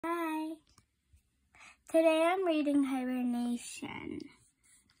Today I'm reading Hibernation.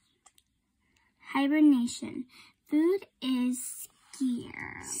 Hibernation. Food is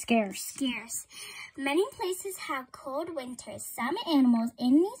scarce. Many places have cold winters. Some animals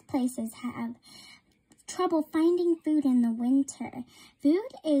in these places have trouble finding food in the winter. Food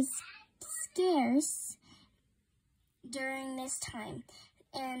is scarce during this time,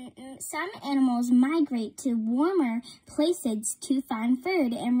 and some animals migrate to warmer places to find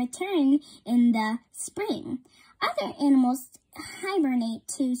food and return in the spring. Other animals hibernate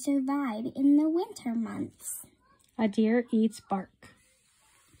to survive in the winter months. A deer eats bark.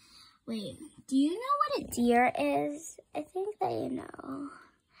 Wait, do you know what a deer is? I think that you know.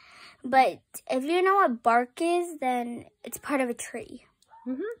 But if you know what bark is, then it's part of a tree.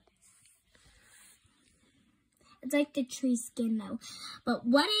 It's like the tree skin, though. But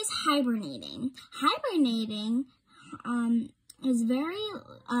what is hibernating? Hibernating is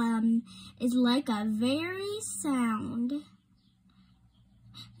like a very sound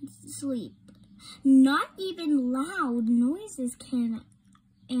sleep. Not even loud noises can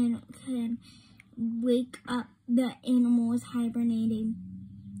wake up the animals hibernating.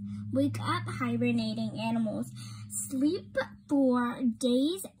 Wake up hibernating animals. Sleep for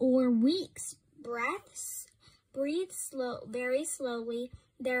days or weeks. Breathe very slowly.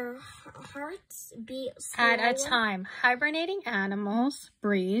 Their hearts beat slower. At a time. Hibernating animals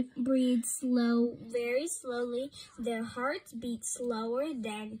breathe Very slowly. Their hearts beat slower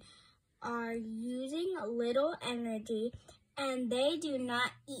than are using little energy, and they do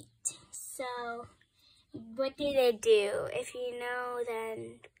not eat. So, what do they do? If you know,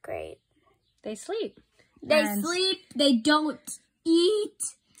 then great. They sleep. They sleep. They don't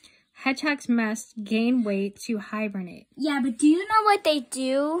eat. Hedgehogs must gain weight to hibernate. Yeah, but do you know what they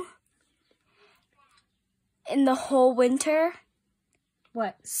do in the whole winter?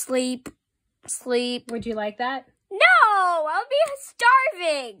 What? Sleep. Would you like that? No, I'll be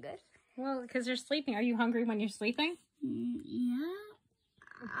starving. Well, because you're sleeping. Are you hungry when you're sleeping? Yeah.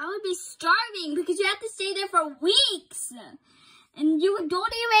 I would be starving because you have to stay there for weeks. And you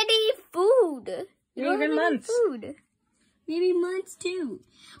don't even eat food. Even months. Maybe months too.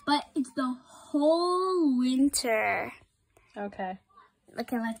 But it's the whole winter. Okay.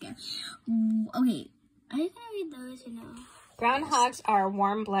 Okay, let's go. Okay. Are you going to read those or no? Groundhogs are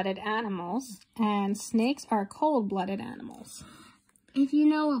warm-blooded animals, and snakes are cold-blooded animals. If you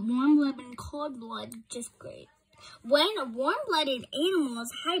know what warm-blood and cold-blood, just great. When warm-blooded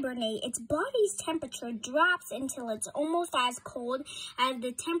animals hibernate, its body's temperature drops until it's almost as cold as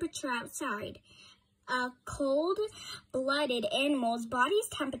the temperature outside. Cold-blooded animals' body's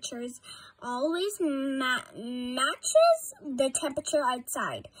temperatures always matches the temperature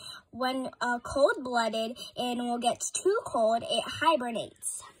outside. When a cold-blooded animal gets too cold, it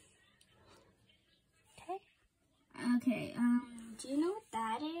hibernates. Okay, do you know what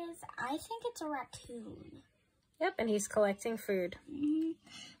that is? I think it's a raccoon. Yep, and he's collecting food.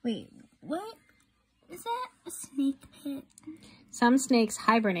 Wait, what? Is that a snake pit? Some snakes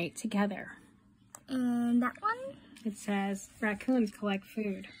hibernate together. And that one? It says raccoons collect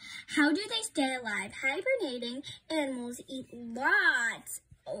food. How do they stay alive? Hibernating animals eat lots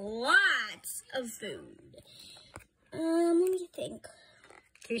of food. Let me think.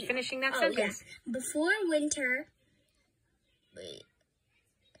 Keep finishing that sentence. Yeah. Before winter,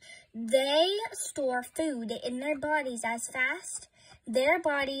 they store food in their bodies as fast. Their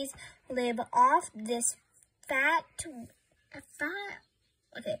bodies live off this fat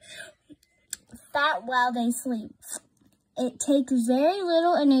while they sleep. It takes very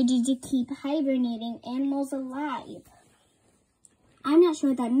little energy to keep hibernating animals alive. I'm not sure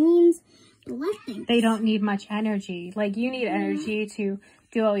what that means, but let's think. They don't need much energy. Like, you need energy to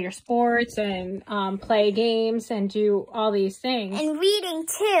do all your sports and play games and do all these things. And reading,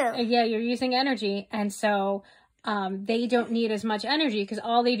 too. Yeah, you're using energy. And so they don't need as much energy because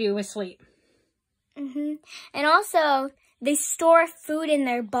all they do is sleep. And also, they store food in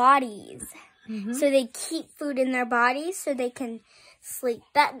their bodies. So they keep food in their bodies so they can sleep.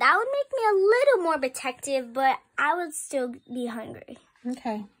 That would make me a little more protective, but I would still be hungry.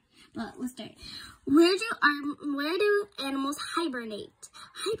 Okay. But let's start. Where do animals hibernate?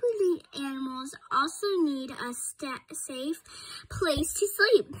 Hibernate animals also need a safe place to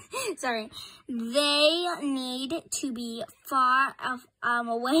sleep. Sorry. They need to be far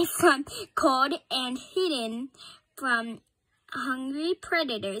away from cold and hidden from hungry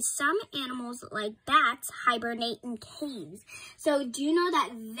predators. Some animals, like bats, hibernate in caves. So, do you know that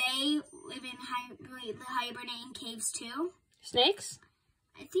they live in hibernate in caves too? Snakes?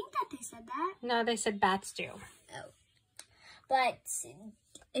 I think that they said that. No, they said bats do. Oh. But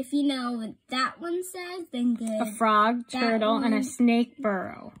if you know what that one says, then good. A frog, turtle, and a snake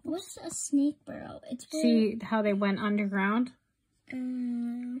burrow. What's a snake burrow? It's See how they went underground?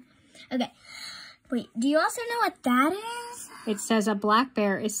 Okay. Wait, do you also know what that is? It says a black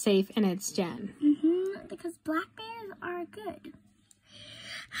bear is safe in its den. Because black bears are good.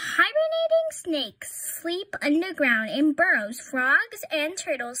 Hibernating snakes sleep underground in burrows. Frogs and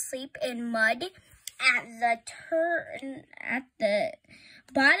turtles sleep in mud at the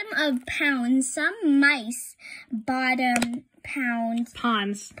bottom of ponds. Some mice ponds.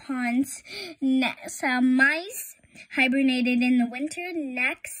 Some mice hibernated in the winter.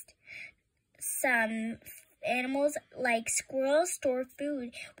 Next, some animals like squirrels store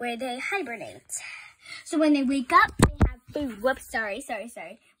food where they hibernate. So when they wake up, they have food. Whoops, sorry.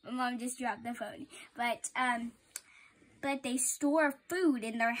 My mom just dropped the phone. But they store food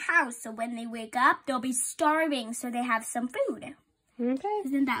in their house, so when they wake up, they'll be starving, so they have some food. Okay.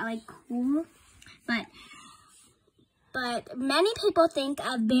 Isn't that, like, cool? But many people think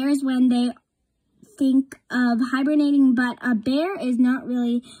of bears when they think of hibernating, but a bear is not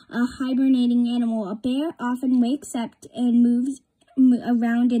really a hibernating animal. A bear often wakes up and moves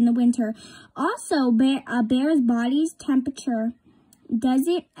around in the winter. Also, a bear's body's temperature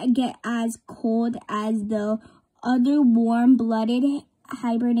doesn't get as cold as the other warm-blooded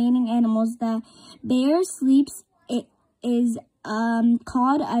hibernating animals. The bear sleeps is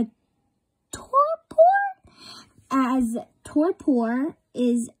called a torpor, as torpor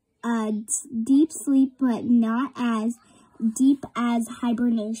is a deep sleep, but not as deep as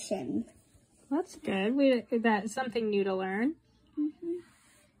hibernation. That's good. That's something new to learn.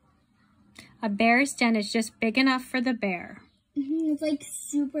 A bear's den is just big enough for the bear. It's like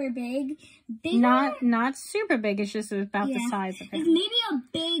super big. Not super big. It's just about the size of it. It's maybe a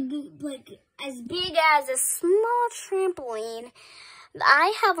big, like as big as a small trampoline.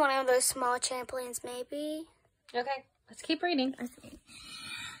 I have one of those small trampolines, maybe. Okay, let's keep reading.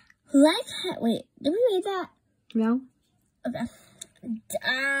 Wait, did we read that? No. Okay.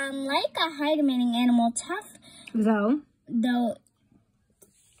 Like a hibernating animal, tough. Though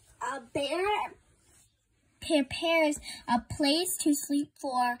a bear prepares a place to sleep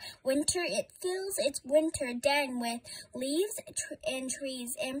for winter. It fills its winter den with leaves and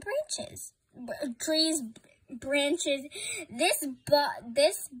trees and branches. Branches. This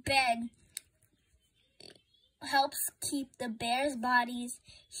bed helps keep the bear's body's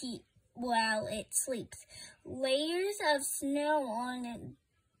heat while it sleeps. Layers of snow on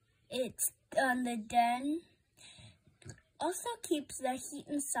the den also keeps the heat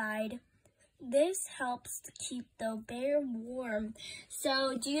inside. This helps to keep the bear warm.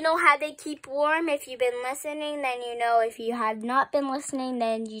 So, do you know how they keep warm? If you've been listening, then you know. If you have not been listening,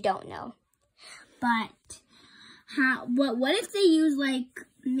 then you don't know. But what if they use, like,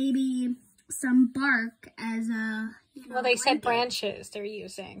 maybe some bark as a well, they said branches they're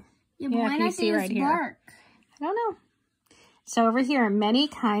using. Yeah, but why not use right bark? I don't know. So over here, many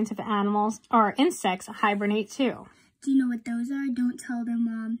kinds of animals or insects hibernate too. Do you know what those are? Don't tell them,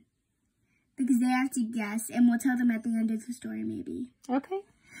 Mom. Because they have to guess, and we'll tell them at the end of the story, maybe. Okay.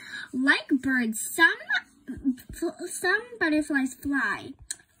 Like birds, some butterflies fly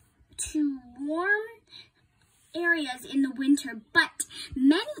to warm areas in the winter, but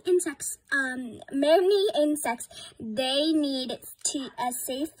many insects, they need a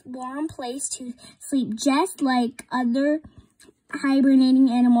safe, warm place to sleep, just like other hibernating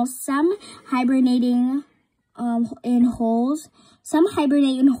animals. Some hibernating in holes. Some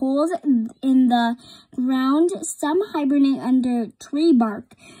hibernate in holes in the ground. Some hibernate under tree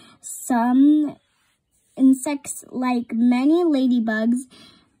bark. Some insects, like many ladybugs,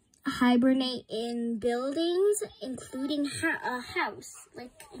 hibernate in buildings, including a house.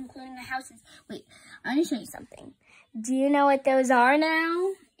 Including the houses. Wait, I'm going to show you something. Do you know what those are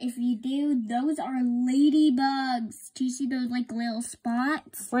now? If you do, those are ladybugs. Do you see those, like, little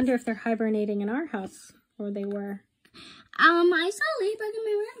spots? I wonder if they're hibernating in our house, or they were. I saw a ladybug in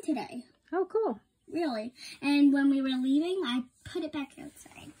my room today. Oh, cool. Really. And when we were leaving, I put it back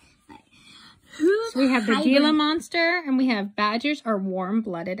outside. So we have the Gila monster, and we have badgers are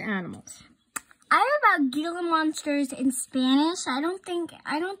warm-blooded animals. I know about Gila monsters in Spanish. I don't think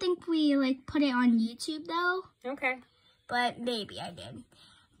we like put it on YouTube though. Okay. But maybe I did.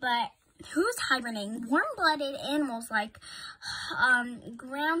 But who's hibernating? Warm-blooded animals like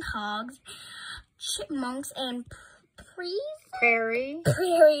groundhogs, chipmunks, and prairie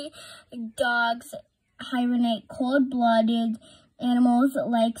dogs hibernate. Cold-blooded animals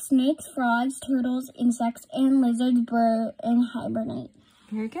like snakes, frogs, turtles, insects, and lizards burn and hibernate.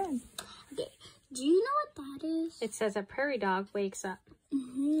 Very good. Okay. Do you know what that is? It says a prairie dog wakes up.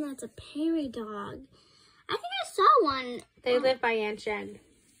 That's a prairie dog. I think I saw one. They live by Aunt Jen.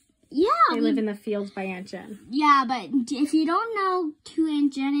 Yeah. They live in the fields by Aunt Jen. Yeah, but if you don't know who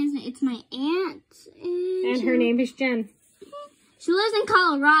Aunt Jen is, it's my aunt. And her name is Jen. She lives in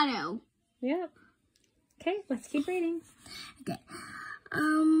Colorado. Yep. Okay, let's keep reading. Okay.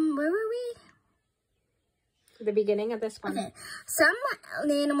 Where were we? The beginning of this one. Okay. Some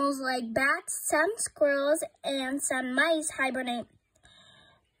animals like bats, some squirrels, and some mice hibernate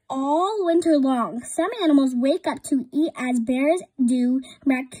all winter long. Some animals wake up to eat as bears do.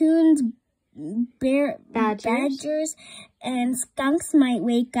 Raccoons, badgers, and skunks might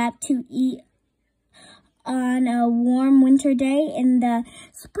wake up to eat on a warm winter day in the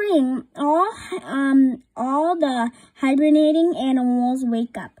spring. All the hibernating animals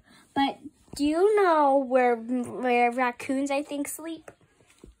wake up. But do you know where raccoons, I think, sleep?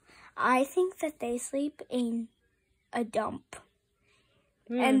 I think that they sleep in a dump.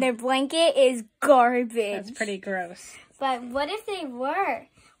 And their blanket is garbage. That's pretty gross. But what if they were?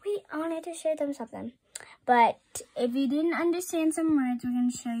 Wait, I wanted to show them something. But if you didn't understand some words, we're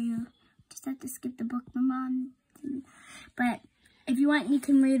going to show you. Just have to skip the book, Mom. But if you want, you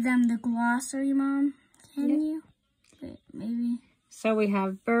can read them the glossary, Mom. Can you? Wait, maybe. So we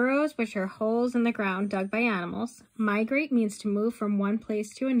have burrows, which are holes in the ground dug by animals. Migrate means to move from one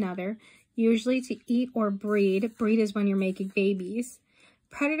place to another, usually to eat or breed. Breed is when you're making babies.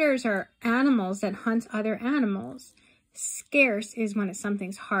 Predators are animals that hunt other animals. Scarce is when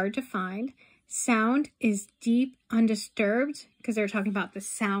something's hard to find. Sound is deep, undisturbed, because they're talking about the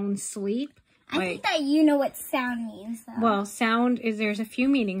sound sleep. I think that you know what sound means, though. Well, sound is, there's a few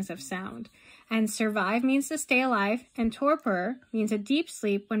meanings of sound. And survive means to stay alive. And torpor means a deep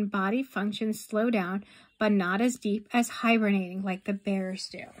sleep when body functions slow down, but not as deep as hibernating like the bears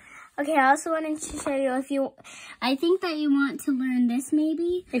do. Okay, I also wanted to show you I think that you want to learn this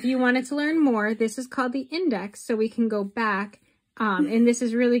maybe. If you wanted to learn more, this is called the index, so we can go back. And this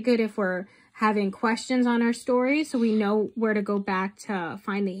is really good if we're having questions on our story, so we know where to go back to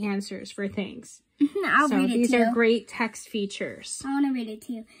find the answers for things. I'll read it to you. These are great text features. I want to read it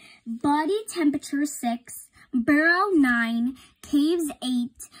to you. Body temperature 6, burrow 9, caves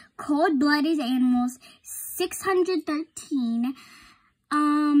 8, cold-blooded animals 613.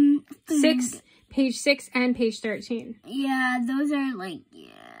 Page 6 and page 13. Yeah, those are like,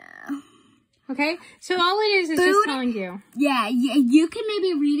 yeah. Okay, so all it is just telling you. Yeah, you can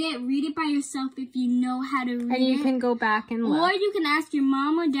maybe read it by yourself if you know how to read it. And you can go back and look. Or you can ask your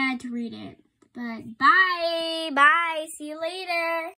mom or dad to read it. But bye. See you later.